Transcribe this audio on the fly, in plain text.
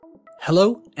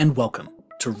Hello and welcome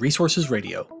to Resources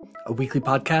Radio, a weekly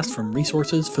podcast from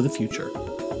Resources for the Future.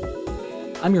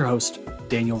 I'm your host,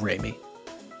 Daniel Ramey.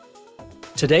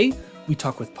 Today, we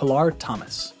talk with Pilar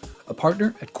Thomas, a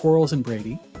partner at Quarles &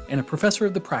 Brady and a professor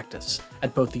of the practice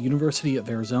at both the University of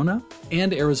Arizona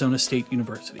and Arizona State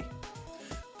University.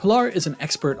 Pilar is an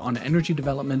expert on energy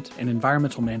development and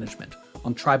environmental management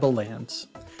on tribal lands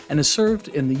and has served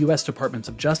in the U.S. Departments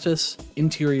of Justice,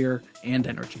 Interior, and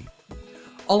Energy.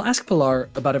 I'll ask Pilar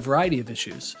about a variety of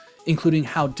issues, including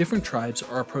how different tribes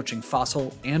are approaching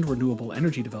fossil and renewable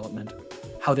energy development,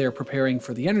 how they are preparing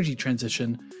for the energy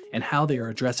transition, and how they are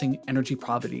addressing energy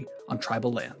poverty on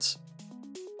tribal lands.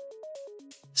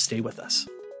 Stay with us.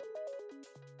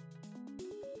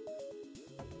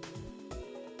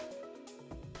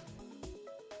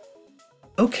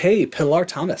 Okay, Pilar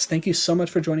Thomas, thank you so much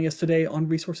for joining us today on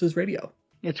Resources Radio.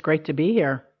 It's great to be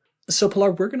here. So,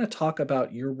 Pilar, we're going to talk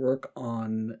about your work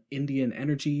on Indian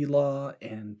energy law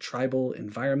and tribal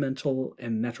environmental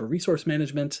and natural resource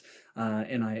management,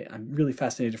 and I'm really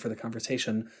fascinated for the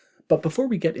conversation. But before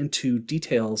we get into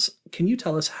details, can you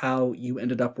tell us how you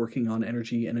ended up working on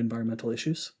energy and environmental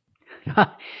issues?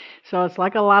 So it's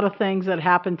like a lot of things that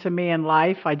happen to me in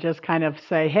life. I just kind of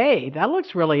say, hey, that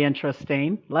looks really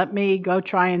interesting. Let me go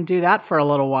try and do that for a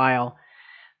little while.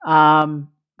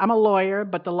 I'm a lawyer,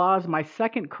 but the law is my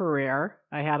second career.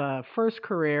 I had a first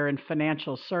career in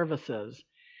financial services,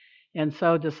 and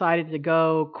so decided to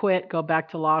go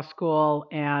back to law school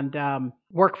and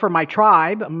work for my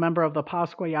tribe. I'm a member of the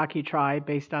Pasquayaqui tribe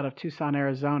based out of Tucson,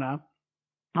 Arizona,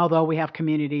 although we have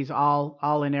communities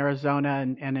all in Arizona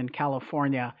and in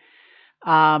California.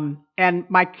 And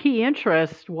my key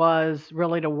interest was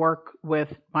really to work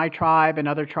with my tribe and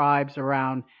other tribes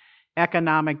around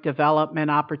economic development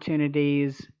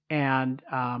opportunities. And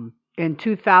in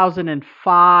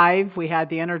 2005, we had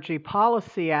the Energy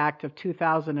Policy Act of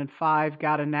 2005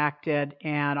 got enacted,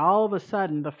 and all of a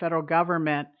sudden the federal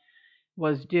government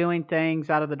was doing things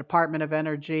out of the Department of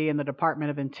Energy and the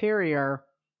Department of Interior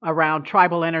around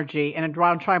tribal energy and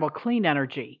around tribal clean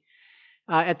energy.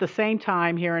 At the same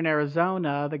time, here in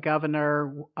Arizona, the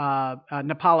governor,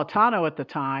 Napolitano at the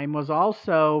time, was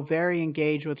also very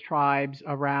engaged with tribes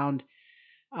around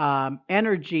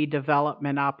energy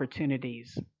development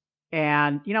opportunities.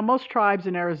 And, most tribes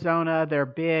in Arizona, their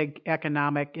big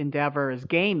economic endeavor is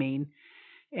gaming.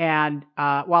 And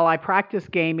while I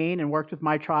practiced gaming and worked with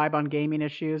my tribe on gaming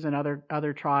issues and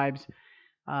other tribes,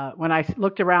 when I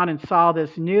looked around and saw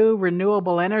this new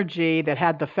renewable energy that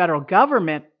had the federal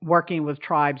government working with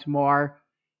tribes more,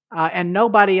 and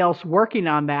nobody else working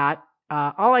on that,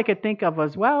 all I could think of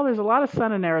was, well, there's a lot of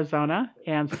sun in Arizona,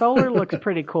 and solar looks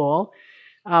pretty cool.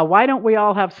 Why don't we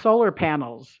all have solar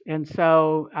panels? And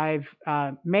so I've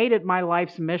made it my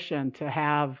life's mission to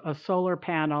have a solar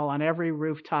panel on every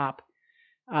rooftop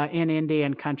in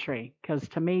Indian country, because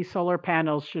to me, solar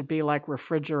panels should be like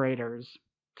refrigerators.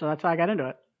 So that's how I got into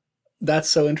it. That's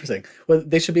so interesting. Well,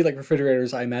 they should be like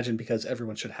refrigerators, I imagine, because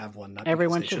everyone should have one. Not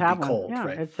everyone should have be cold, one. Yeah,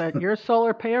 right? It's your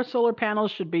solar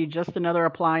panels should be just another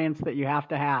appliance that you have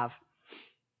to have.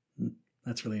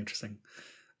 That's really interesting.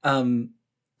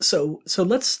 So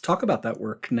let's talk about that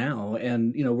work now,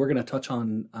 and we're going to touch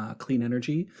on clean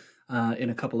energy in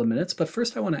a couple of minutes. But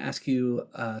first, I want to ask you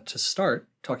to start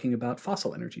talking about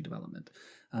fossil energy development.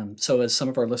 So, as some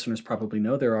of our listeners probably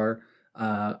know, there are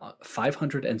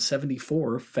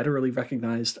 574 federally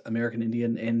recognized American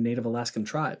Indian and Native Alaskan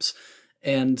tribes.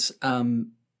 And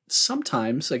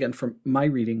sometimes, again, from my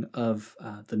reading of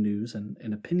the news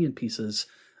and opinion pieces,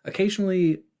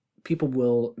 occasionally people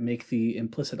will make the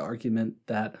implicit argument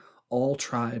that all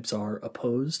tribes are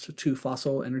opposed to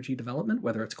fossil energy development,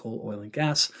 whether it's coal, oil, and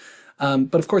gas.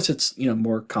 But of course, it's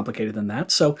more complicated than that.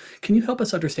 So can you help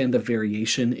us understand the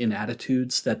variation in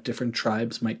attitudes that different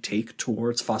tribes might take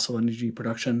towards fossil energy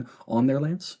production on their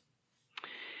lands?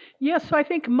 Yes, so I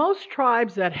think most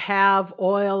tribes that have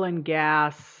oil and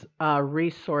gas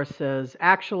resources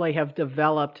actually have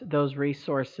developed those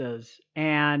resources.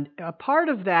 And a part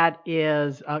of that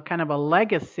is kind of a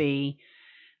legacy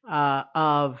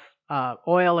of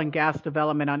oil and gas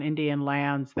development on Indian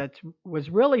lands that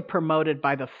was really promoted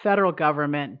by the federal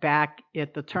government back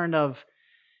at the turn of,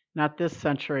 not this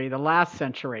century, the last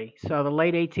century. So the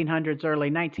late 1800s, early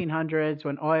 1900s,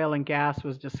 when oil and gas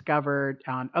was discovered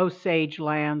on Osage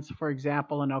lands, for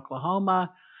example, in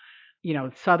Oklahoma,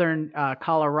 southern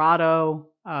Colorado,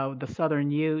 the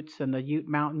southern Utes and the Ute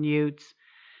Mountain Utes.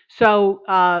 So,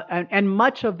 and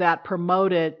much of that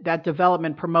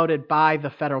development promoted by the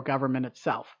federal government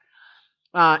itself.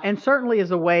 And certainly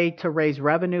as a way to raise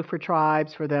revenue for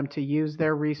tribes, for them to use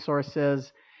their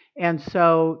resources And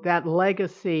so that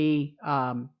legacy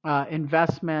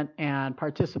investment and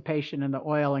participation in the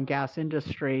oil and gas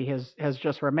industry has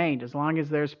just remained. As long as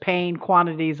there's paying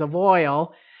quantities of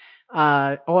oil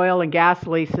and gas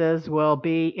leases will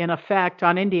be in effect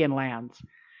on Indian lands.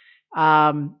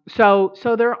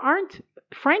 So there aren't,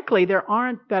 frankly, there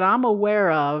aren't that I'm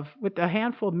aware of, with a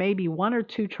handful, maybe one or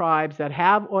two tribes that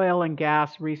have oil and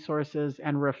gas resources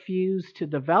and refuse to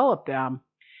develop them.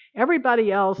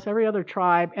 Everybody else, every other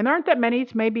tribe, and there aren't that many,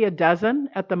 it's maybe a dozen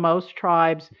at the most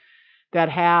tribes that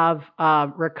have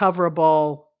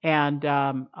recoverable and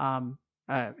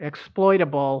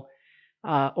exploitable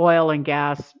oil and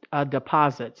gas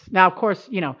deposits. Now, of course,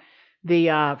 the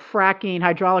fracking,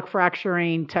 hydraulic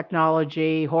fracturing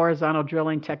technology, horizontal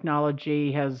drilling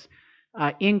technology has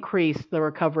increased the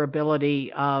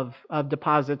recoverability of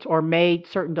deposits, or made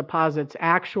certain deposits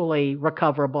actually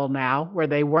recoverable now where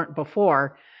they weren't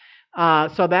before.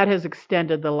 So that has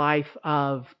extended the life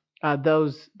of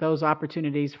those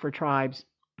opportunities for tribes.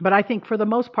 But I think for the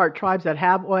most part, tribes that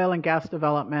have oil and gas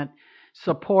development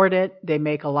support it. They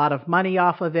make a lot of money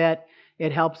off of it.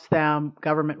 It helps them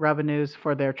government revenues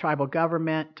for their tribal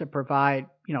government to provide,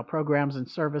 programs and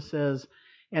services,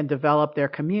 and develop their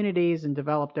communities and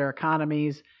develop their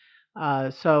economies.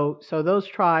 So those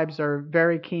tribes are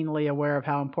very keenly aware of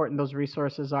how important those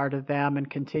resources are to them and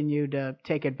continue to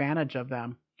take advantage of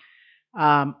them.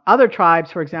 Other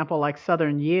tribes, for example, like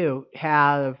Southern Ute,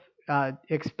 have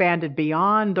expanded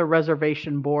beyond the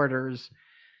reservation borders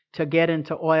to get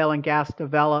into oil and gas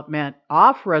development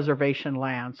off reservation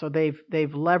land. So they've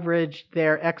leveraged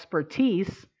their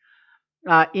expertise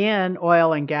in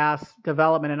oil and gas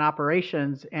development and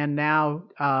operations, and now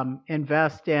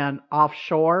invest in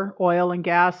offshore oil and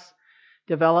gas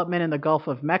development in the Gulf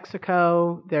of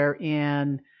Mexico. They're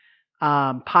in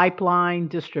pipeline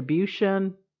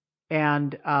distribution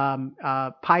and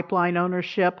pipeline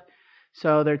ownership.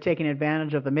 So they're taking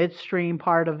advantage of the midstream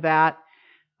part of that.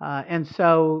 And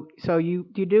so you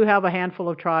do have a handful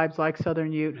of tribes like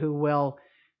Southern Ute who will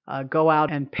go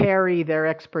out and parry their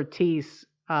expertise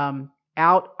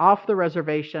out off the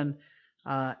reservation,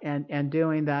 and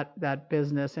doing that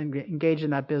business, and engage in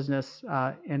that business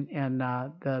in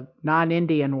the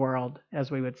non-Indian world,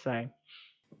 as we would say.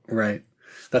 Right.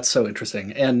 That's so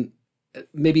interesting. And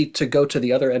maybe to go to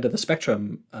the other end of the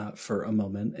spectrum for a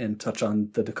moment and touch on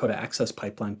the Dakota Access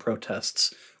Pipeline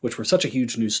protests, which were such a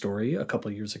huge news story a couple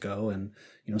of years ago, and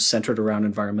centered around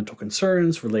environmental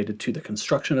concerns related to the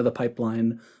construction of the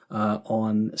pipeline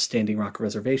on Standing Rock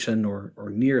Reservation, or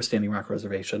near Standing Rock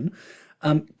Reservation.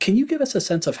 Can you give us a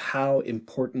sense of how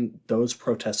important those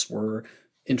protests were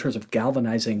in terms of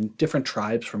galvanizing different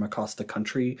tribes from across the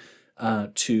country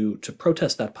to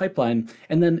protest that pipeline?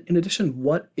 And then, in addition,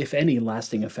 what, if any,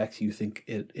 lasting effects you think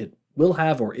it will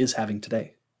have or is having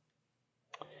today?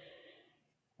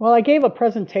 Well, I gave a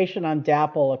presentation on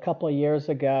DAPL a couple of years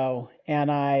ago,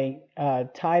 and I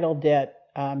titled it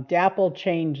DAPL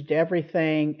Changed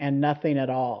Everything and Nothing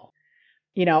at All.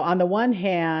 On the one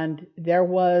hand, there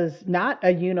was not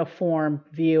a uniform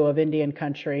view of Indian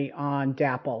country on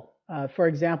DAPL. For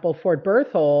example, Fort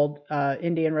Berthold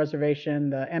Indian Reservation,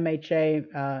 the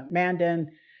MHA, Mandan,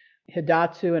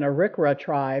 Hidatsu, and Arikara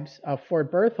tribes of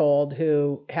Fort Berthold,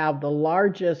 who have the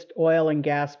largest oil and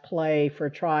gas play for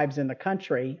tribes in the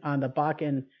country on the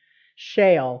Bakken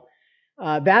Shale,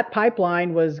 that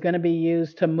pipeline was going to be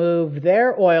used to move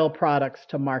their oil products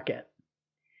to market.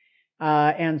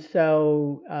 And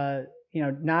so,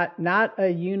 not a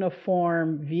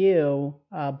uniform view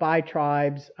by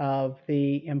tribes of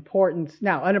the importance.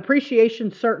 Now, an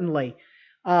appreciation certainly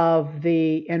of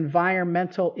the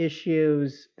environmental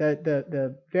issues,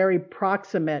 the very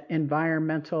proximate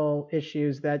environmental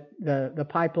issues that the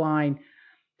pipeline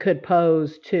could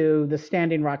pose to the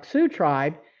Standing Rock Sioux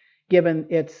tribe, given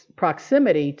its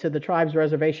proximity to the tribe's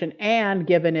reservation, and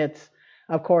given its,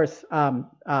 of course,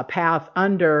 path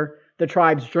under the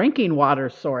tribe's drinking water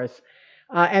source.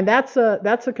 And that's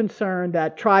a concern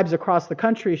that tribes across the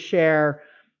country share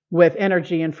with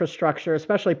energy infrastructure,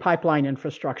 especially pipeline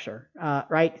infrastructure,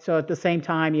 right? So at the same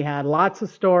time, you had lots of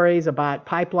stories about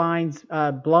pipelines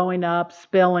blowing up,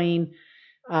 spilling,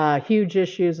 huge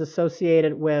issues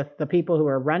associated with the people who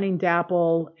are running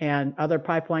DAPL and other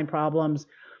pipeline problems.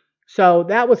 So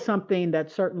that was something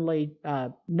that certainly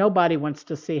nobody wants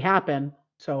to see happen.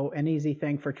 So an easy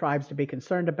thing for tribes to be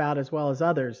concerned about, as well as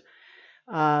others.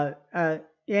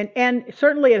 And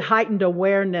certainly it heightened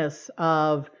awareness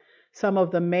of some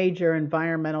of the major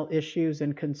environmental issues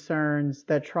and concerns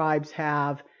that tribes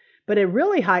have, but it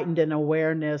really heightened an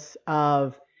awareness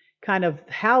of kind of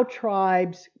how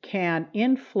tribes can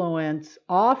influence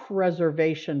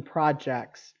off-reservation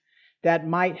projects that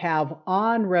might have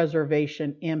on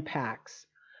reservation impacts.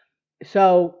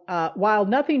 So while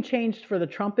nothing changed for the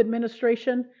Trump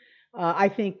administration, I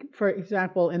think, for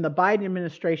example, in the Biden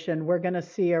administration, we're going to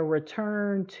see a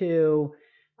return to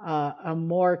a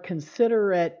more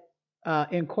considerate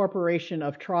incorporation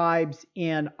of tribes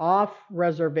in off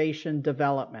reservation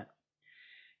development.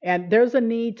 And there's a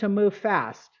need to move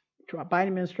fast. Biden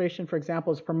administration, for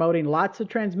example, is promoting lots of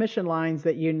transmission lines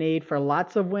that you need for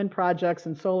lots of wind projects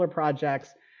and solar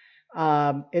projects.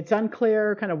 It's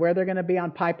unclear kind of where they're going to be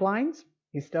on pipelines.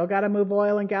 He's still got to move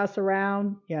oil and gas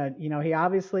around. Yeah, he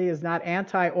obviously is not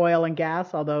anti-oil and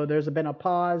gas, although there's been a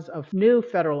pause of new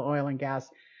federal oil and gas.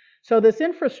 So this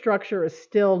infrastructure is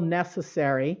still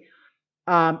necessary.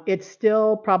 It's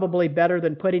still probably better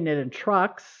than putting it in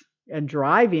trucks and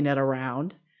driving it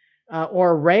around,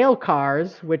 or rail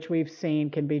cars, which we've seen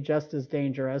can be just as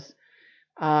dangerous.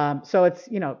 So it's,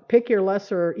 pick your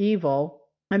lesser evil.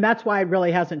 And that's why it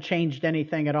really hasn't changed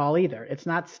anything at all either. It's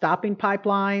not stopping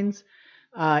pipelines.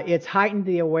 It's heightened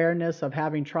the awareness of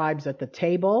having tribes at the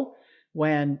table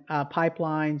when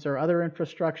pipelines or other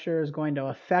infrastructure is going to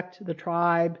affect the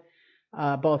tribe,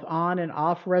 both on and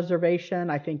off reservation.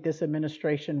 I think this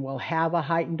administration will have a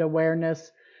heightened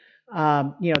awareness.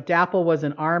 DAPL was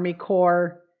an Army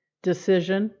Corps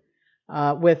decision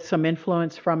with some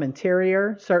influence from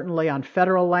Interior, certainly on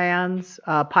federal lands,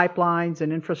 pipelines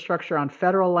and infrastructure on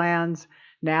federal lands.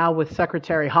 Now with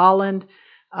Secretary Holland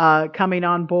coming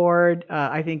on board,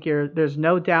 I think there's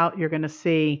no doubt you're going to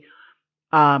see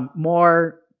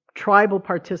more tribal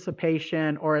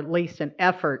participation, or at least an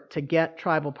effort to get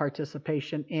tribal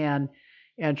participation in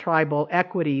and tribal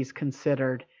equities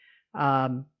considered.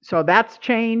 So that's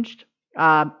changed.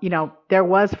 There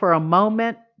was for a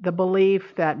moment the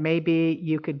belief that maybe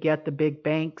you could get the big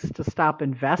banks to stop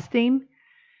investing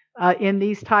in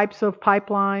these types of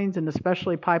pipelines, and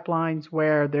especially pipelines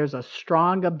where there's a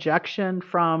strong objection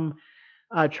from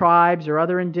tribes or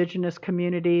other indigenous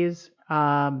communities.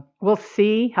 We'll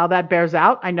see how that bears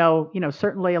out. I know,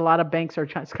 certainly a lot of banks are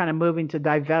kind of moving to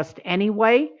divest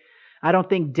anyway. I don't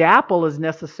think DAPL is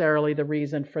necessarily the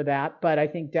reason for that, but I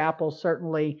think DAPL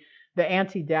certainly, the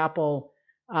anti-DAPL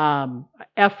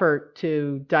effort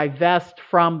to divest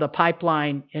from the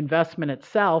pipeline investment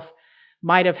itself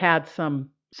might have had some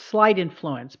slight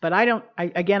influence. But I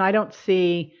don't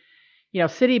see,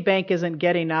 Citibank isn't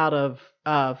getting out of,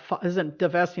 isn't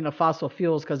divesting of fossil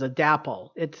fuels because of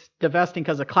DAPL. It's divesting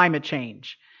because of climate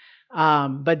change.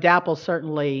 But DAPL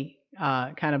certainly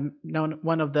kind of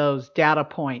one of those data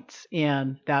points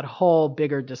in that whole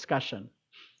bigger discussion.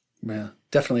 Yeah,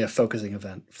 definitely a focusing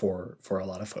event for a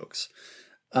lot of folks.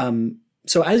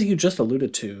 So as you just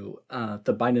alluded to,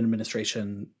 the Biden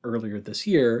administration earlier this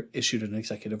year issued an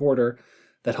executive order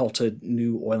that halted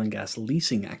new oil and gas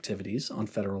leasing activities on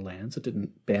federal lands. It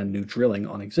didn't ban new drilling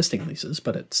on existing leases,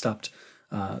 but it stopped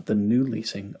the new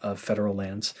leasing of federal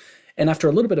lands. And after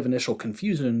a little bit of initial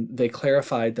confusion, they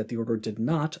clarified that the order did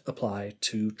not apply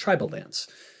to tribal lands.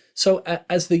 So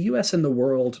as the U.S. and the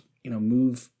world,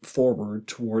 move forward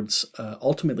towards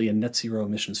ultimately a net zero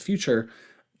emissions future,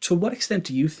 to what extent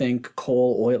do you think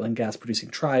coal, oil, and gas producing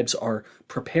tribes are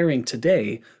preparing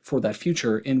today for that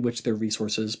future in which their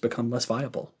resources become less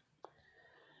viable?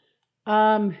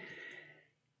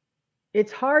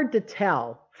 It's hard to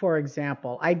tell, for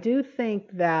example. I do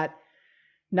think that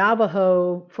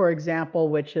Navajo, for example,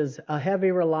 which is a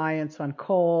heavy reliance on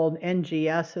coal,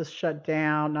 NGS has shut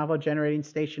down, Navajo Generating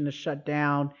Station is shut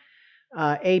down.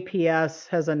 APS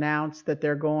has announced that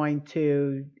they're going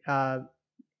to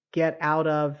get out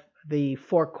of the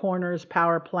Four Corners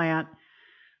power plant,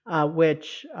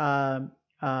 which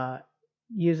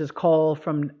uses coal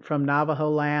from Navajo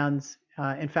lands.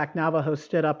 In fact, Navajo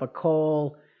stood up a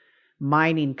coal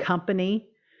mining company.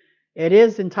 It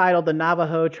is entitled the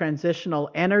Navajo Transitional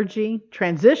Energy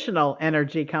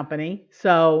Company.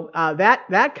 So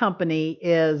that company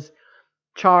is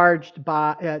charged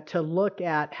to look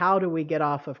at how do we get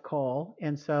off of coal,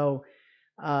 and so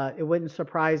it wouldn't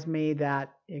surprise me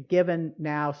that, given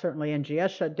now certainly NGS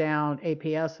shut down,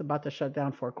 APS about to shut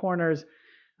down Four Corners,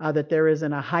 that there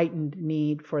isn't a heightened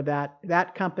need for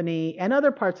that company and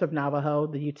other parts of Navajo.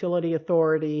 The utility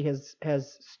authority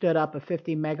has stood up a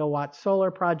 50 megawatt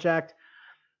solar project.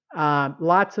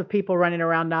 Lots of people running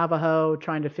around Navajo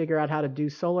trying to figure out how to do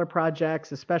solar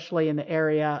projects, especially in the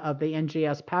area of the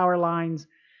NGS power lines.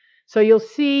 So you'll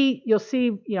see,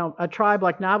 a tribe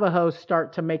like Navajo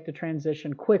start to make the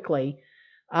transition quickly,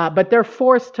 but they're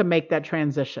forced to make that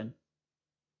transition,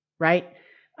 right?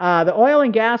 The oil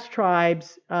and gas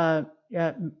tribes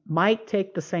might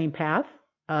take the same path.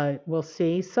 We'll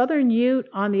see. Southern Ute,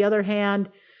 on the other hand,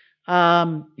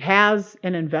 has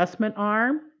an investment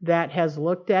arm that has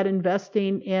looked at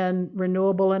investing in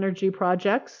renewable energy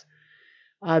projects.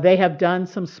 They have done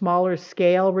some smaller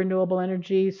scale renewable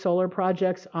energy solar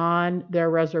projects on their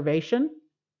reservation,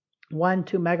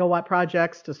 1-2 megawatt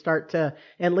projects to start to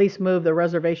at least move the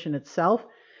reservation itself.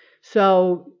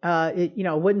 So it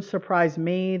wouldn't surprise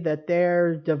me that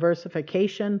their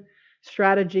diversification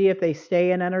strategy, if they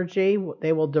stay in energy,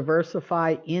 they will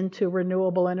diversify into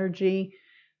renewable energy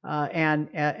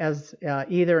and as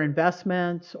either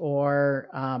investments or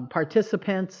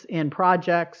participants in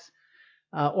projects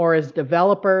or as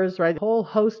developers, right? A whole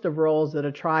host of roles that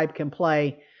a tribe can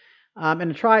play. And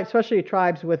a tribe, especially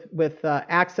tribes with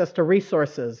access to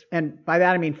resources, and by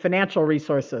that I mean financial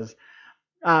resources,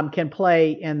 can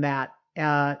play in that.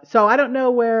 So I don't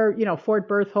know where, Fort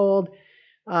Berthold,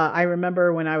 I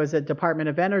remember when I was at Department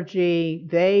of Energy,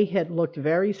 they had looked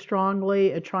very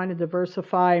strongly at trying to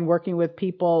diversify and working with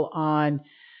people on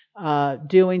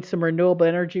doing some renewable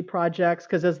energy projects.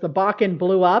 Because as the Bakken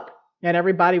blew up and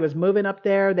everybody was moving up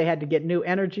there, they had to get new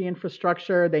energy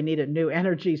infrastructure. They needed new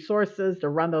energy sources to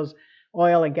run those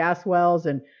oil and gas wells.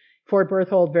 And Fort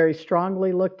Berthold very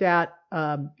strongly looked at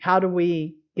how do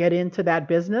we get into that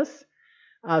business.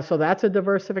 So that's a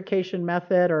diversification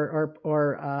method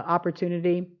or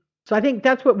opportunity. So I think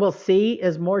that's what we'll see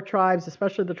is more tribes,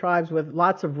 especially the tribes with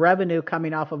lots of revenue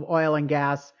coming off of oil and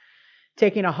gas,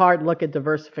 taking a hard look at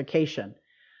diversification.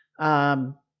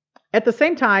 At the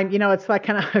same time, it's like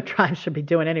kind of tribes should be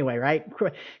doing anyway, right?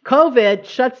 COVID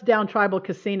shuts down tribal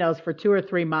casinos for 2 or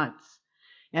 3 months.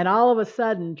 And all of a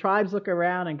sudden, tribes look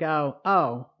around and go,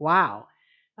 oh, wow.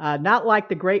 Not like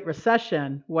the Great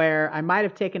Recession where I might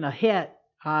have taken a hit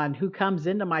on who comes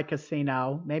into my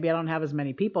casino. Maybe I don't have as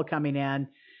many people coming in,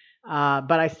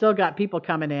 but I still got people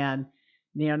coming in.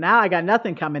 Now I got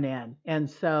nothing coming in. And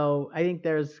so I think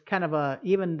there's kind of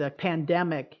even the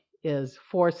pandemic is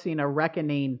forcing a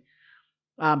reckoning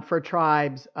for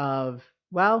tribes of,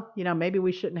 well, maybe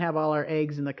we shouldn't have all our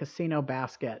eggs in the casino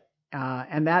basket.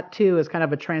 And that too is kind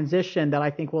of a transition that I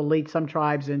think will lead some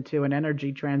tribes into an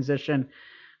energy transition,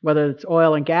 whether it's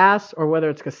oil and gas or whether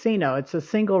it's casino. It's a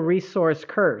single resource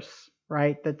curse,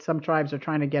 right, that some tribes are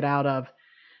trying to get out of.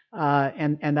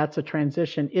 And that's a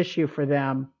transition issue for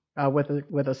them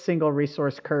with a single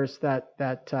resource curse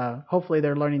that hopefully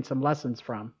they're learning some lessons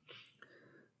from.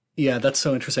 Yeah, that's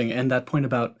so interesting. And that point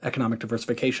about economic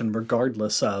diversification,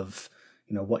 regardless of,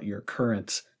 what your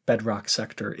current bedrock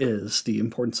sector is, the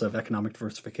importance of economic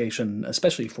diversification,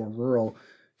 especially for rural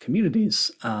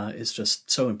communities, is just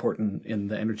so important in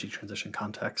the energy transition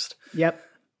context. Yep.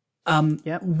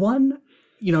 One,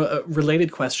 a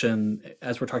related question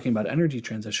as we're talking about energy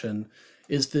transition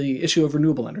is the issue of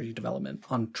renewable energy development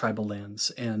on tribal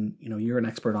lands. And, you're an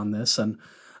expert on this. And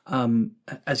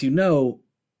as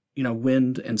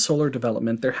wind and solar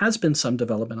development, there has been some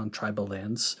development on tribal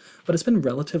lands, but it's been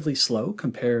relatively slow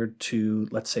compared to,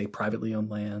 let's say, privately owned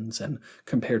lands and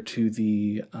compared to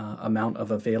the amount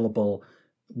of available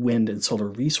wind and solar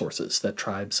resources that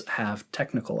tribes have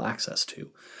technical access to.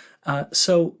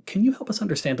 So can you help us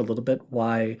understand a little bit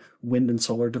why wind and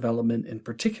solar development in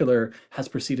particular has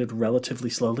proceeded relatively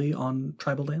slowly on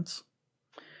tribal lands?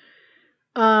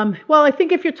 Well, I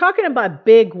think if you're talking about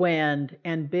big wind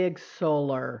and big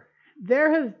solar,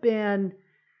 there have been,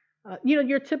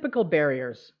 your typical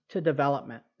barriers to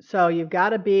development. So you've got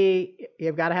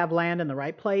to have land in the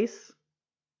right place.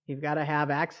 You've got to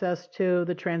have access to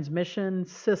the transmission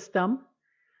system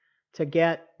to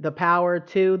get the power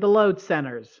to the load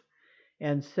centers.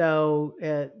 And so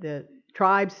the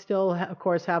tribes still, of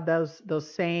course, have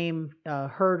those same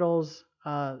hurdles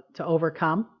to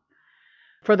overcome.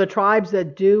 For the tribes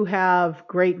that do have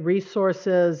great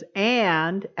resources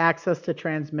and access to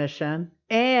transmission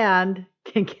and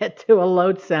can get to a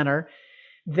load center,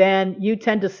 then you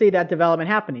tend to see that development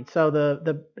happening. So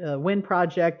the wind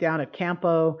project down at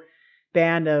Campo,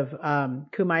 band of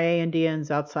Kumeyaay Indians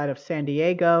outside of San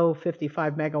Diego,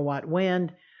 55 megawatt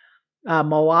wind.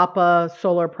 Moapa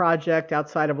solar project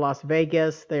outside of Las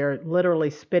Vegas. They're literally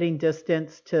spitting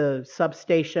distance to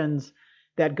substations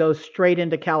that go straight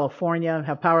into California,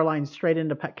 have power lines straight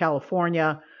into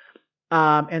California.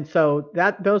 And so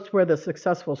those where the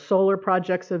successful solar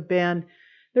projects have been.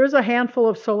 There's a handful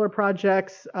of solar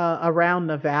projects around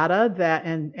Nevada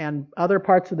and other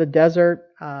parts of the desert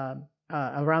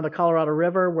around the Colorado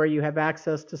River where you have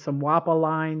access to some WAPA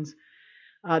lines.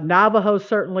 Navajo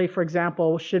certainly, for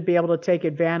example, should be able to take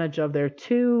advantage of their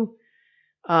 2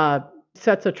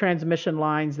 sets of transmission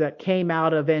lines that came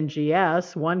out of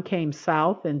NGS. One came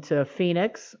south into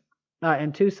Phoenix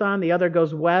and Tucson. The other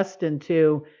goes west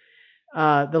into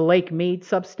the Lake Mead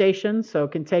substation, so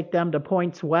it can take them to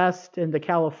points west into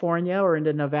California or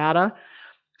into Nevada.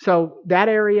 So that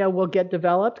area will get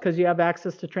developed because you have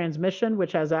access to transmission,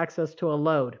 which has access to a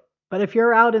load. But if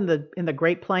you're out in the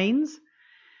Great Plains,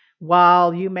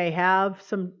 while you may have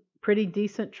some pretty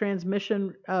decent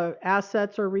transmission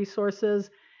assets or resources,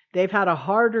 they've had a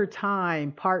harder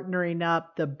time partnering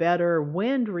up the better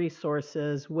wind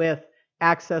resources with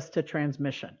access to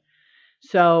transmission.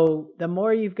 So the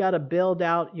more you've got to build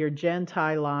out your gen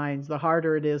tie lines, the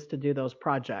harder it is to do those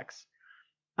projects.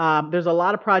 There's a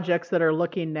lot of projects that are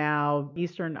looking now,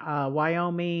 eastern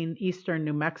Wyoming, eastern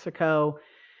New Mexico,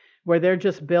 where they're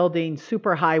just building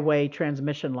superhighway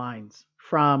transmission lines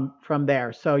from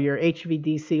there. So your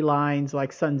HVDC lines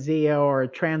like SunZia or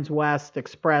Transwest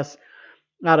Express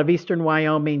out of eastern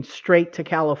Wyoming straight to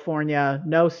California,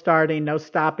 no starting, no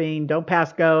stopping, don't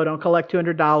pass go, don't collect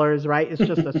 $200, right? It's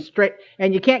just a straight,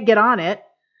 and you can't get on it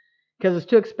because it's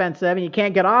too expensive, and you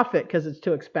can't get off it because it's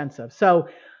too expensive. So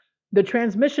the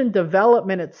transmission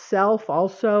development itself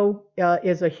also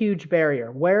is a huge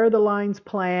barrier. Where are the lines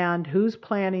planned? Who's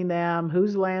planning them?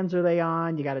 Whose lands are they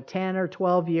on? You got a 10 or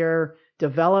 12-year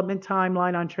development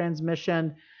timeline on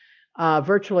transmission.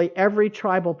 Virtually every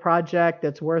tribal project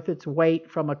that's worth its weight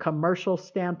from a commercial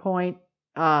standpoint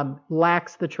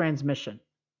lacks the transmission.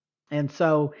 And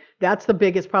so that's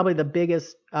probably the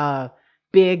biggest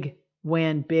big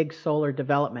wind, big solar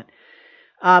development.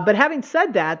 But having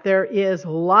said that, there is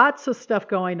lots of stuff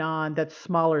going on that's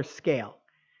smaller scale.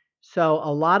 So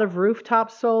a lot of rooftop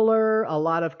solar, a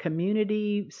lot of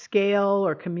community scale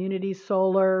or community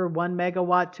solar, 1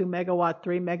 megawatt, 2 megawatt,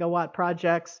 3 megawatt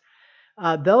projects.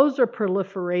 Those are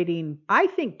proliferating, I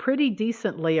think, pretty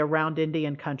decently around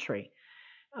Indian country.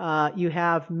 You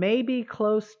have maybe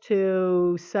close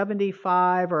to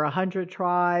 75 or 100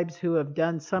 tribes who have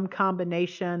done some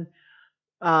combination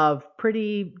of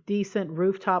pretty decent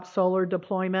rooftop solar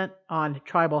deployment on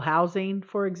tribal housing,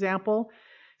 for example.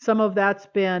 Some of that's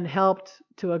been helped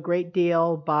to a great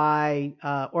deal by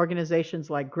organizations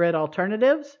like Grid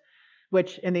Alternatives,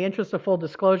 which, in the interest of full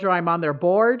disclosure, I'm on their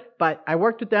board, but I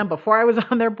worked with them before I was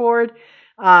on their board.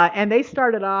 And they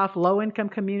started off low-income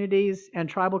communities and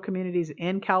tribal communities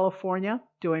in California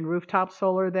doing rooftop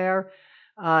solar there.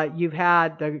 You've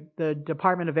had the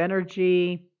Department of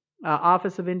Energy,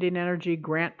 Office of Indian Energy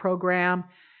grant program,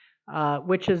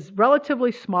 which is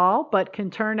relatively small, but can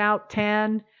turn out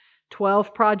 10,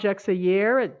 12 projects a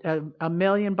year at $1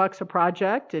 million a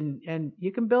project. And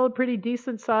you can build a pretty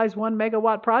decent sized 1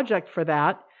 megawatt project for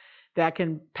that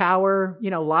can power,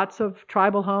 lots of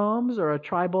tribal homes or a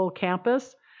tribal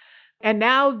campus. And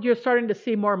now you're starting to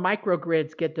see more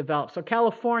microgrids get developed. So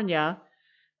California,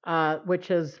 which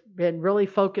has been really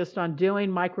focused on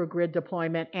doing microgrid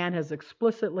deployment and has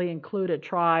explicitly included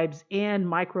tribes in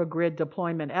microgrid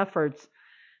deployment efforts.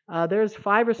 There's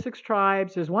 5 or 6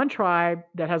 tribes. There's one tribe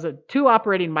that has 2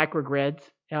 operating microgrids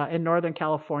in Northern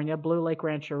California, Blue Lake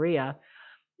Rancheria.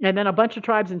 And then a bunch of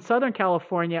tribes in Southern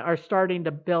California are starting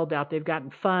to build out. They've gotten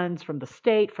funds from the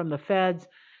state, from the feds,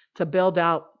 to build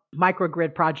out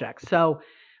microgrid projects. So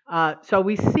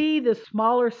we see the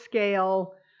smaller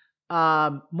scale,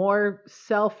 more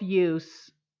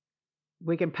self-use.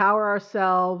 We can power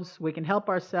ourselves. We can help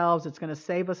ourselves. It's going to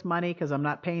save us money because I'm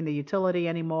not paying the utility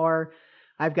anymore.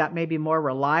 I've got maybe more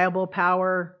reliable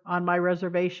power on my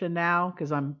reservation now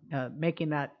because I'm making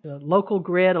that local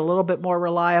grid a little bit more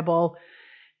reliable.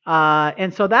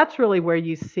 And so that's really where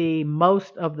you see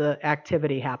most of the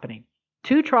activity happening.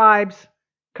 2 tribes,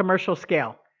 commercial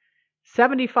scale.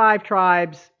 75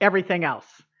 tribes, everything else.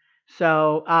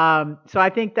 So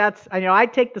I think that's, I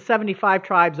take the 75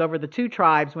 tribes over the 2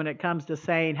 tribes when it comes to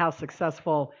saying how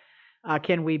successful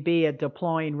can we be at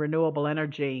deploying renewable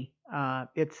energy.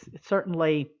 It's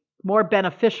certainly more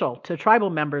beneficial to tribal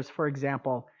members, for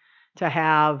example, to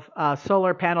have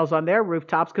solar panels on their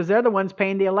rooftops because they're the ones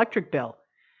paying the electric bill.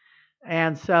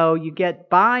 And so you get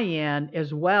buy-in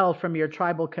as well from your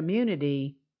tribal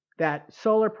community that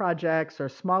solar projects or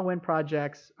small wind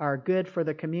projects are good for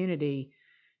the community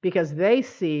because they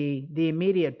see the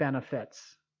immediate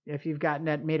benefits. If you've got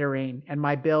net metering and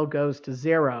my bill goes to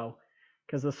 0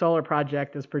 because the solar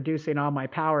project is producing all my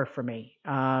power for me,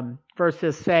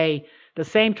 versus, say, the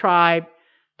same tribe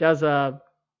does a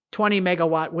 20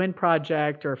 megawatt wind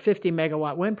project or 50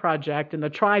 megawatt wind project, and the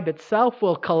tribe itself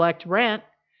will collect rent,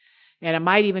 and it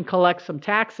might even collect some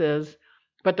taxes,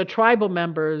 but the tribal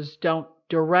members don't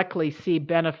directly see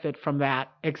benefit from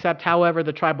that, except however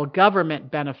the tribal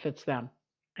government benefits them.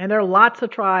 And there are lots of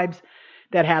tribes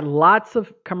that had lots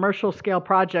of commercial scale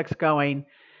projects going.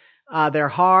 They're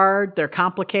hard, they're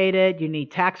complicated, you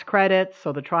need tax credits,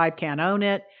 so the tribe can't own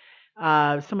it.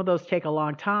 Some of those take a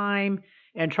long time,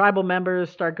 and tribal members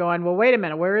start going, well, wait a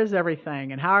minute, where is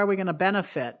everything, and how are we going to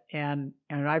benefit? And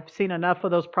I've seen enough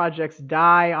of those projects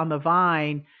die on the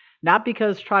vine, not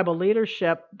because tribal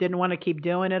leadership didn't want to keep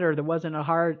doing it or there wasn't a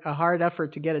hard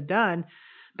effort to get it done,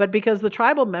 but because the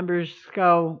tribal members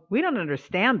go, we don't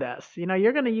understand this.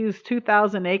 You're going to use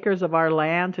 2,000 acres of our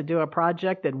land to do a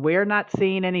project that we're not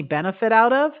seeing any benefit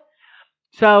out of.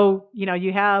 So,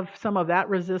 you have some of that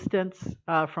resistance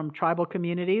from tribal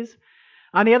communities.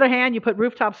 On the other hand, you put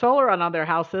rooftop solar on all their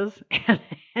houses,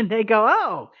 and they go,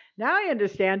 oh, now I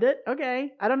understand it.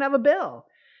 Okay, I don't have a bill.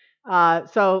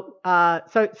 So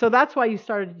that's why you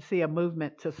started to see a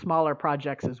movement to smaller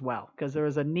projects as well, because there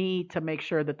was a need to make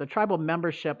sure that the tribal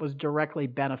membership was directly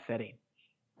benefiting.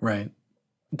 Right.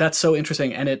 That's so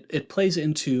interesting. And it plays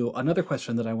into another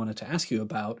question that I wanted to ask you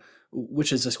about,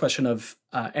 which is this question of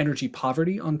energy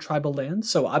poverty on tribal lands.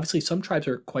 So obviously some tribes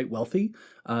are quite wealthy,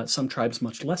 some tribes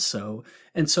much less so.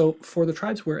 And so for the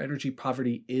tribes where energy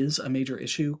poverty is a major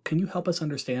issue, can you help us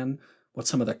understand what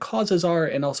some of the causes are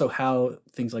and also how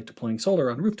things like deploying solar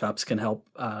on rooftops can help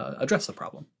address the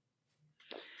problem?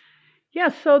 Yeah,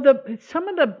 so some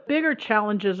of the bigger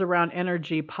challenges around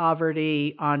energy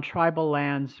poverty on tribal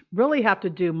lands really have to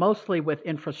do mostly with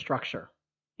infrastructure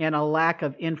and a lack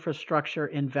of infrastructure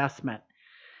investment.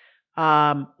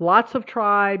 Lots of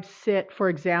tribes sit, for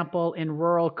example, in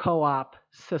rural co-op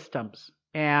systems,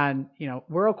 and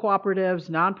rural cooperatives,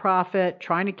 nonprofit,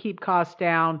 trying to keep costs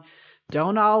down,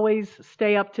 don't always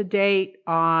stay up to date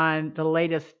on the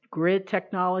latest grid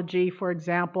technology, for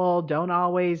example, don't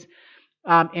always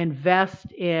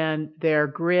invest in their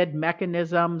grid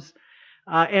mechanisms.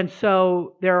 And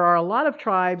so there are a lot of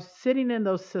tribes sitting in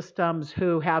those systems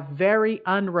who have very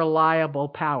unreliable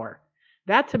power.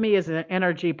 That to me is an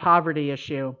energy poverty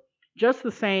issue, just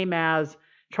the same as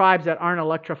tribes that aren't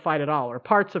electrified at all, or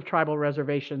parts of tribal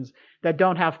reservations that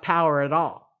don't have power at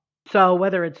all. So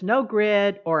whether it's no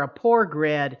grid or a poor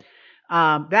grid,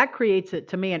 that creates it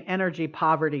to me an energy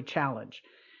poverty challenge.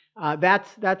 That's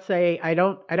I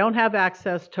don't have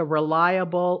access to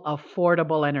reliable,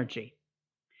 affordable energy.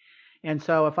 And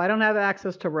so if I don't have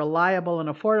access to reliable and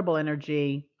affordable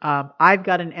energy, I've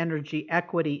got an energy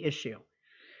equity issue.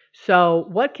 So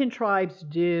what can tribes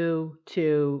do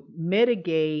to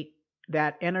mitigate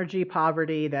that energy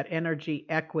poverty, that energy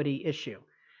equity issue?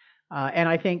 And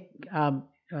I think,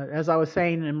 as I was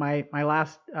saying in my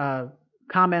last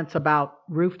comments about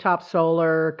rooftop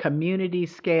solar, community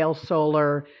scale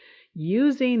solar,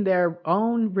 using their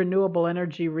own renewable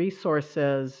energy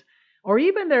resources or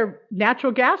even their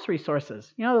natural gas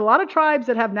resources. A lot of tribes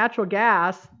that have natural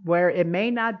gas where it may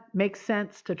not make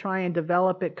sense to try and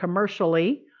develop it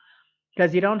commercially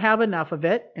because you don't have enough of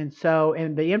it. And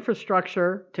the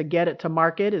infrastructure to get it to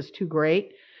market is too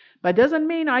great. But it doesn't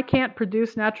mean I can't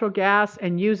produce natural gas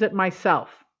and use it myself.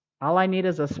 All I need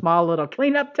is a small little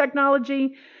cleanup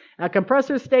technology, a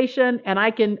compressor station, and I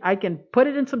can put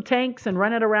it in some tanks and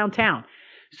run it around town.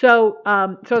 So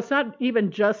it's not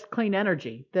even just clean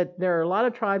energy. That there are a lot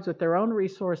of tribes with their own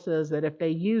resources that if they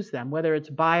use them, whether it's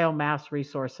biomass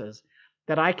resources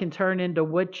that I can turn into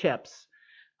wood chips,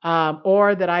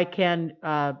 or that I can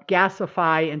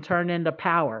gasify and turn into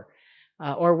power,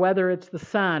 or whether it's the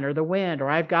sun or the wind, or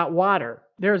I've got water.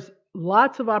 There's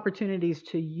lots of opportunities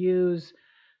to use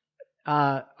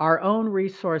our own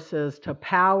resources to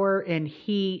power and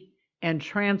heat and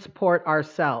transport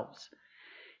ourselves.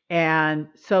 And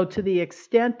so to the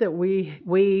extent that we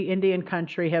Indian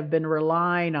country have been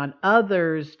relying on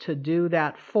others to do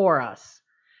that for us,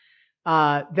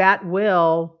 that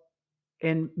will,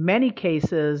 in many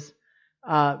cases,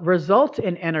 result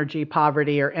in energy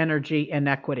poverty or energy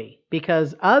inequity,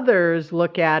 because others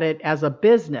look at it as a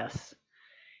business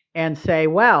and say,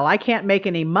 well, I can't make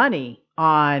any money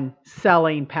on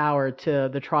selling power to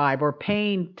the tribe or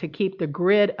paying to keep the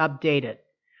grid updated.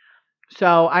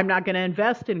 So I'm not going to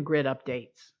invest in grid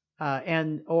updates.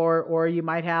 Or you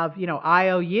might have,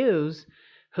 IOUs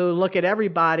who look at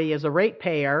everybody as a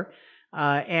ratepayer,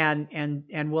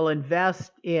 and will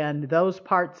invest in those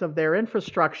parts of their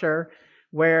infrastructure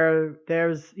where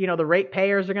there's, the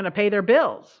ratepayers are going to pay their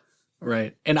bills.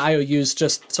 Right. And IOUs,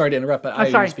 just sorry to interrupt, but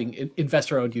IOUs being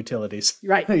investor-owned utilities.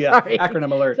 Right. Yeah. Sorry.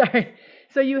 Acronym alert. Sorry.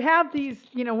 So you have these,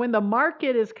 when the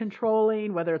market is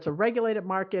controlling, whether it's a regulated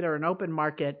market or an open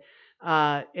market,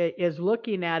 is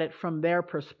looking at it from their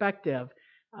perspective.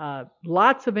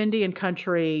 Lots of Indian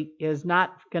country is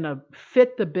not going to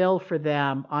fit the bill for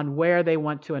them on where they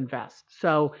want to invest.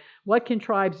 So what can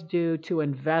tribes do to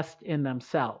invest in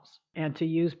themselves and to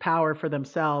use power for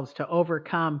themselves to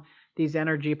overcome these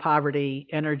energy poverty,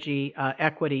 energy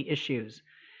equity issues?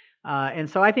 And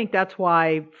so I think that's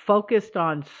why focused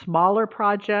on smaller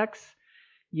projects,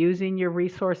 using your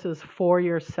resources for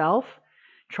yourself,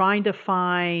 trying to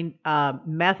find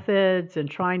methods and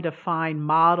trying to find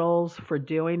models for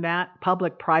doing that,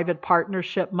 public-private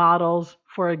partnership models,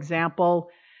 for example,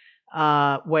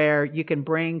 where you can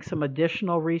bring some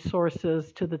additional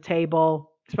resources to the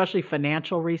table, especially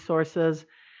financial resources.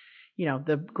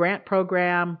 The grant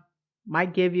program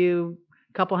might give you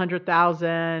a couple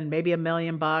 $100,000, maybe $1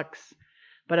 million.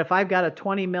 But if I've got a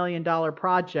 $20 million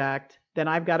project, then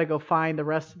I've got to go find the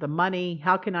rest of the money.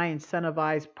 How can I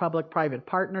incentivize public-private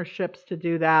partnerships to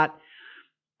do that?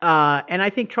 And I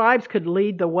think tribes could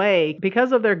lead the way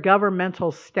because of their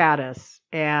governmental status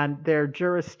and their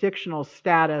jurisdictional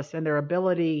status and their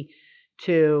ability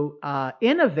to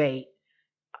innovate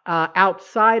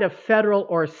outside of federal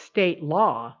or state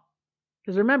law.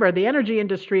 Because remember, the energy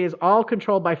industry is all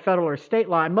controlled by federal or state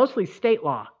law, and mostly state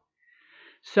law.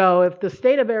 So if the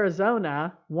state of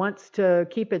Arizona wants to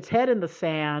keep its head in the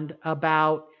sand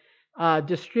about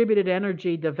distributed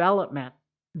energy development,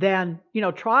 then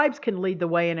tribes can lead the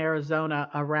way in Arizona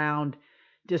around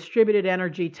distributed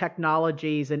energy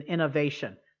technologies and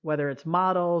innovation, whether it's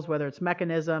models, whether it's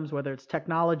mechanisms, whether it's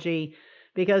technology,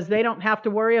 because they don't have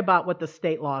to worry about what the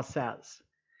state law says.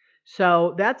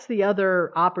 So that's the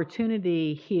other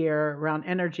opportunity here around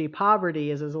energy poverty,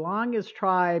 is as long as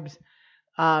tribes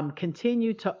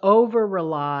continue to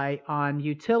over-rely on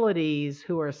utilities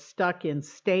who are stuck in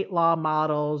state law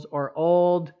models or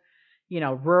old,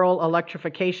 Rural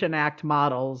Electrification Act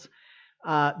models,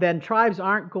 then tribes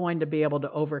aren't going to be able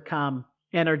to overcome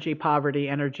energy poverty,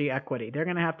 energy equity. They're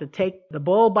going to have to take the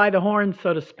bull by the horns,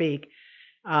 so to speak,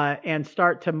 and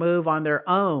start to move on their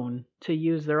own to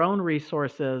use their own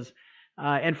resources.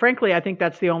 And frankly, I think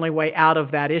that's the only way out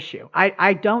of that issue.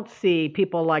 I don't see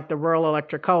people like the rural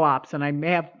electric co-ops, and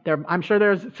I'm sure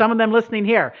there's some of them listening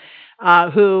here,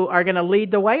 who are going to lead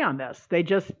the way on this.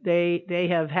 They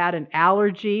have had an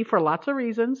allergy for lots of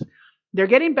reasons. They're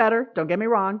getting better, don't get me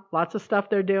wrong. Lots of stuff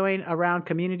they're doing around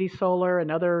community solar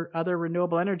and other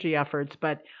renewable energy efforts,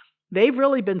 but they've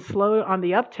really been slow on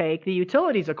the uptake. The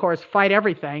utilities, of course, fight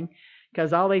everything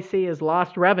because all they see is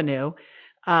lost revenue.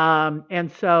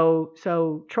 And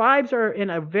so tribes are in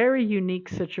a very unique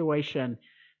situation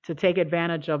to take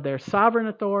advantage of their sovereign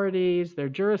authorities, their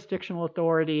jurisdictional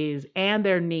authorities, and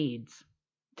their needs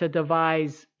to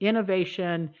devise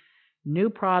innovation,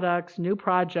 new products, new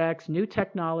projects, new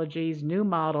technologies, new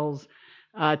models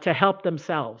to help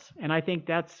themselves. And I think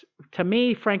that's, to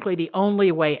me, frankly, the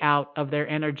only way out of their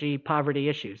energy poverty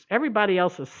issues. Everybody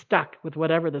else is stuck with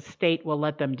whatever the state will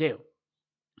let them do.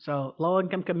 So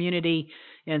low-income community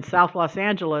in South Los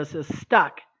Angeles is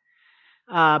stuck,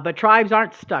 but tribes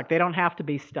aren't stuck. They don't have to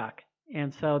be stuck.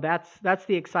 And so that's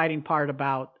the exciting part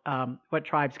about what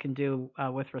tribes can do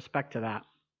with respect to that.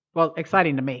 Well,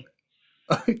 exciting to me.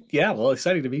 Yeah, well,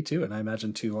 exciting to me too, and I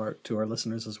imagine to our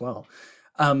listeners as well.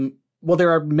 Well,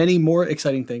 there are many more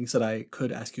exciting things that I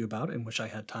could ask you about and wish I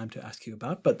had time to ask you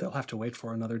about, but they'll have to wait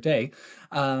for another day.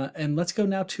 And let's go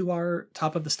now to our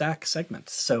top of the stack segment.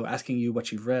 So asking you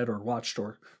what you've read or watched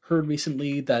or heard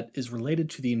recently that is related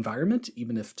to the environment,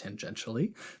 even if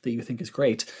tangentially, that you think is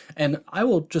great. And I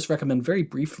will just recommend very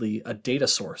briefly a data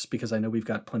source, because I know we've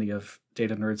got plenty of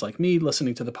data nerds like me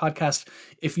listening to the podcast.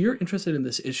 If you're interested in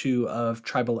this issue of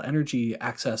tribal energy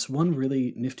access, one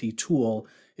really nifty tool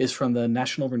is from the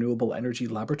National Renewable Energy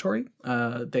Laboratory.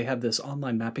 They have this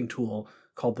online mapping tool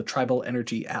called the Tribal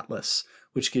Energy Atlas,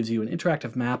 which gives you an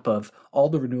interactive map of all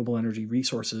the renewable energy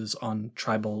resources on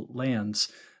tribal lands.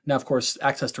 Now, of course,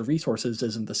 access to resources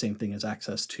isn't the same thing as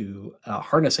access to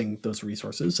harnessing those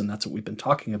resources, and that's what we've been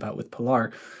talking about with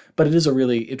Pilar. But it is a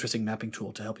really interesting mapping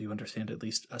tool to help you understand at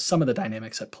least some of the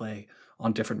dynamics at play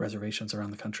on different reservations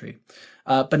around the country.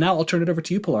 But now I'll turn it over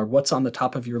to you, Pilar. What's on the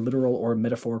top of your literal or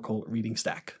metaphorical reading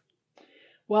stack?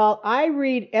 Well, I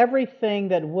read everything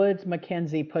that Woods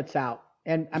Mackenzie puts out,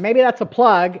 and maybe that's a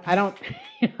plug. I don't.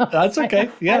 That's okay.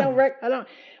 Yeah. I don't.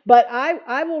 But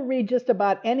I will read just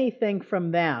about anything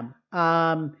from them.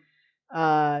 I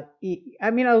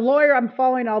mean, a lawyer, I'm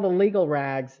following all the legal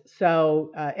rags.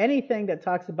 So anything that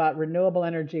talks about renewable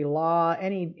energy law,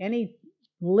 any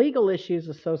legal issues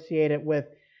associated with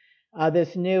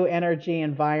this new energy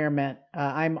environment,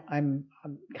 I'm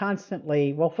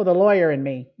constantly, well, for the lawyer in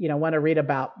me, want to read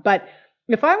about. But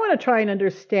if I want to try and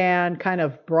understand kind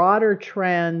of broader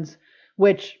trends,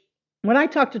 which when I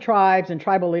talk to tribes and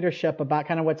tribal leadership about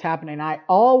kind of what's happening, I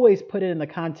always put it in the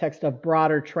context of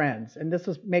broader trends. And this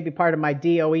is maybe part of my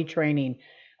DOE training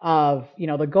of,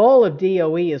 the goal of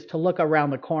DOE is to look around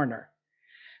the corner.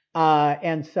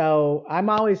 And so I'm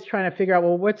always trying to figure out,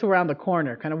 well, what's around the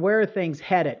corner? Kind of where are things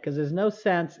headed? Because there's no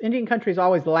sense, Indian country is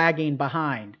always lagging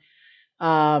behind.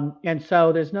 And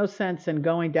so there's no sense in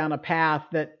going down a path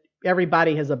that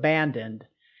everybody has abandoned.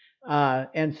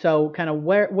 And so kind of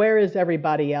where is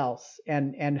everybody else?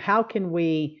 And how can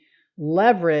we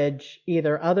leverage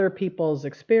either other people's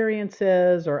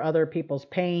experiences or other people's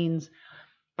pains?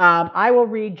 I will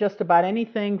read just about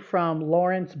anything from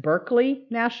Lawrence Berkeley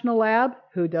National Lab,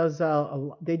 who does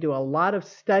they do a lot of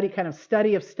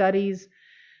study of studies,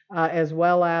 as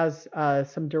well as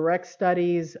some direct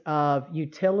studies of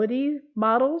utility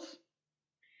models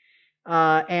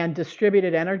and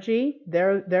distributed energy.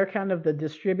 They're kind of the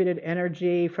distributed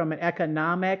energy from an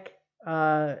economic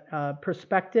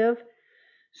perspective.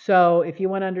 So if you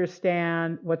want to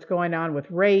understand what's going on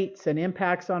with rates and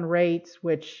impacts on rates,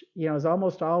 which is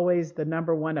almost always the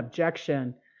number one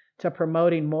objection to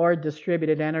promoting more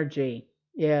distributed energy,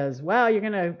 is, well, you're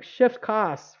going to shift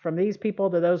costs from these people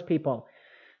to those people.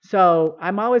 So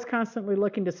I'm always constantly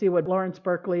looking to see what Lawrence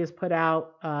Berkeley has put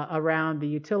out around the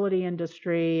utility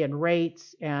industry and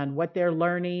rates and what they're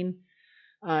learning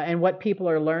and what people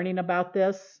are learning about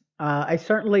this. I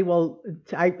certainly will.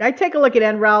 I take a look at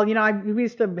NREL. We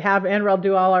used to have NREL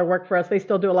do all our work for us. They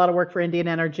still do a lot of work for Indian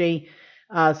Energy,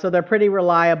 so they're pretty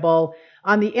reliable.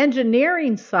 On the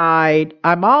engineering side,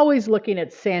 I'm always looking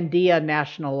at Sandia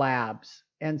National Labs,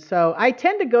 and so I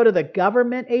tend to go to the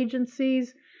government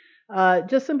agencies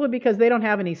just simply because they don't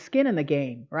have any skin in the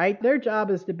game, right? Their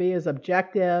job is to be as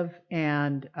objective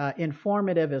and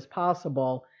informative as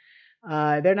possible.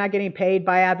 They're not getting paid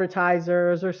by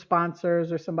advertisers or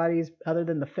sponsors or somebody other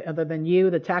than you,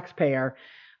 the taxpayer.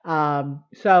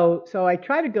 So I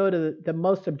try to go to the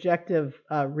most objective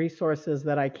resources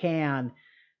that I can,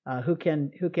 who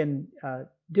can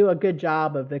do a good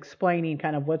job of explaining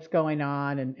kind of what's going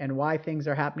on and why things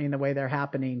are happening the way they're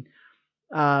happening.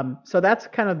 So that's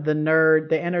kind of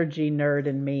the energy nerd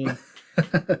in me.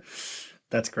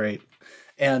 That's great.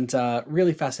 And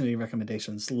really fascinating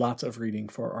recommendations. Lots of reading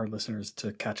for our listeners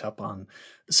to catch up on.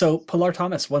 So Pilar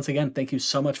Thomas, once again, thank you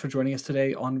so much for joining us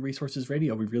today on Resources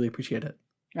Radio. We really appreciate it.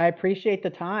 I appreciate the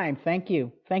time. Thank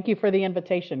you. Thank you for the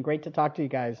invitation. Great to talk to you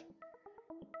guys.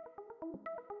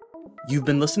 You've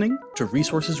been listening to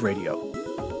Resources Radio.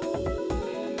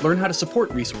 Learn how to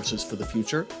support Resources for the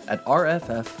Future at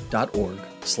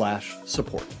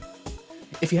rff.org/support.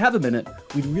 If you have a minute,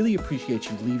 we'd really appreciate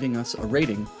you leaving us a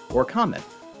rating or a comment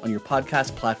on your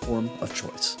podcast platform of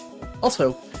choice.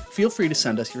 Also, feel free to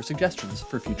send us your suggestions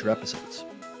for future episodes.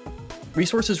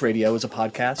 Resources Radio is a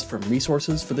podcast from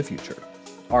Resources for the Future.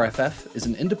 RFF is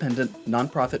an independent,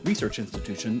 nonprofit research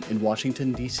institution in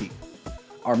Washington, D.C.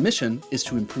 Our mission is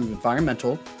to improve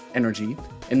environmental, energy,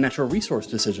 and natural resource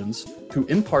decisions through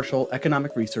impartial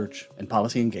economic research and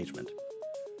policy engagement.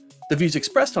 The views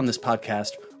expressed on this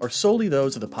podcast are solely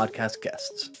those of the podcast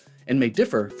guests and may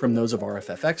differ from those of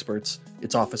RFF experts,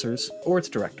 its officers, or its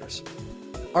directors.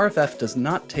 RFF does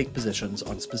not take positions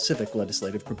on specific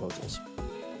legislative proposals.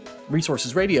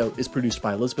 Resources Radio is produced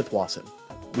by Elizabeth Wasson,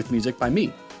 with music by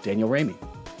me, Daniel Ramey.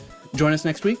 Join us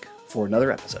next week for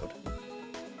another episode.